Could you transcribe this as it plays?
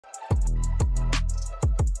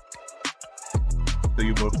So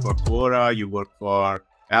you worked for Quora, you worked for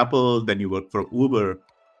Apple, then you worked for Uber,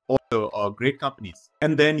 also great companies.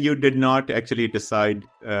 And then you did not actually decide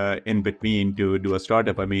in between to do a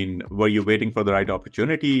startup. I mean, were you waiting for the right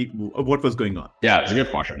opportunity? What was going on? Yeah, it's a good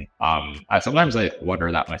question. Sometimes I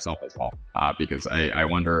wonder that myself as well, because I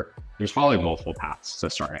wonder there's probably multiple paths to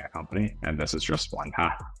starting a company, and this is just one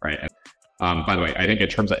path, right? And, by the way, I think in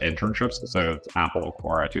terms of internships, so it's Apple,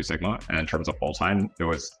 Quora, 2 Sigma, and in terms of full-time, it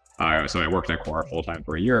was, so I worked at Quora full-time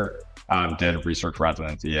for a year, did research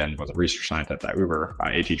residency and was a research scientist at Uber,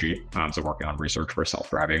 ATG. So working on research for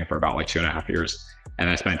self-driving for about like 2.5 years. And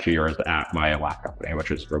I spent 2 years at my last company,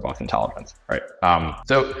 which is Robust Intelligence, right?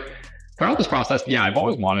 So throughout this process, yeah, I've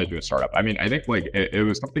always wanted to do a startup. I mean, I think like it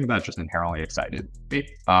was something that just inherently excited me.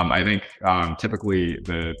 I think typically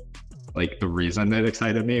the reason that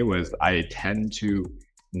excited me was I tend to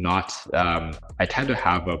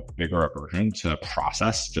have a bigger aversion to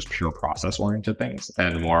just pure process oriented things,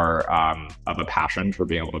 and more of a passion for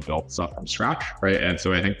being able to build stuff from scratch, right? And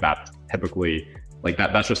so I think that typically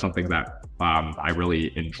that's just something that I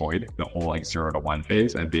really enjoyed, the whole like 0 to 1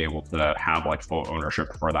 phase, and being able to have like full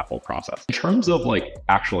ownership for that whole process. In terms of like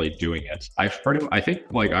actually doing it, I think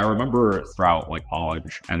like I remember throughout like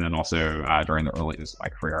college and then also during the early days of my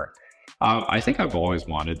career, I think I've always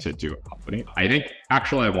wanted to do a company. I think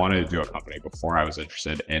actually I wanted to do a company before I was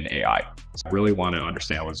interested in AI. So I really want to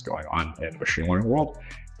understand what's going on in the machine learning world.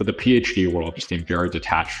 But the PhD world just seemed very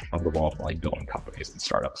detached from the world of like building companies and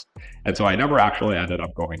startups. And so I never actually ended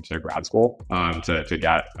up going to grad school to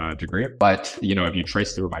get a degree. But, you know, if you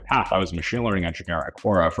trace through my path, I was a machine learning engineer at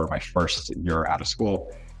Quora for my first year out of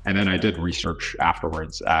school. And then I did research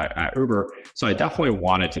afterwards at Uber. So I definitely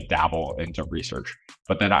wanted to dabble into research.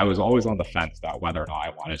 But then I was always on the fence about whether or not I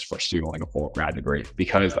wanted to pursue like a full grad degree,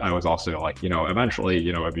 because I was also like, you know, eventually,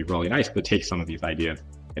 you know, it'd be really nice to take some of these ideas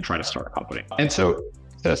and try to start a company. And so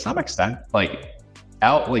to some extent, like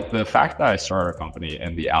the fact that I started a company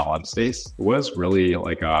in the LLM space was really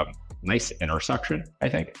like a nice intersection, I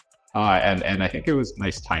think. And I think it was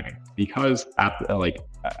nice timing, because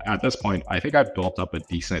at this point, I think I've built up a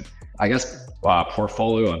decent, I guess,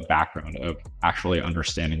 portfolio and background of actually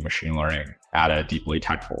understanding machine learning at a deeply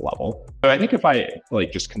technical level. So I think if I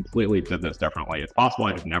like just completely did this differently, it's possible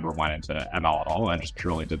I just never went into ML at all and just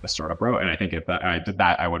purely did the startup route. And I think if I did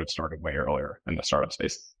that, I would have started way earlier in the startup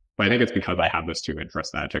space. But I think it's because I have those two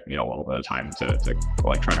interests that it took me a little bit of time to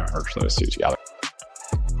like try to merge those two together.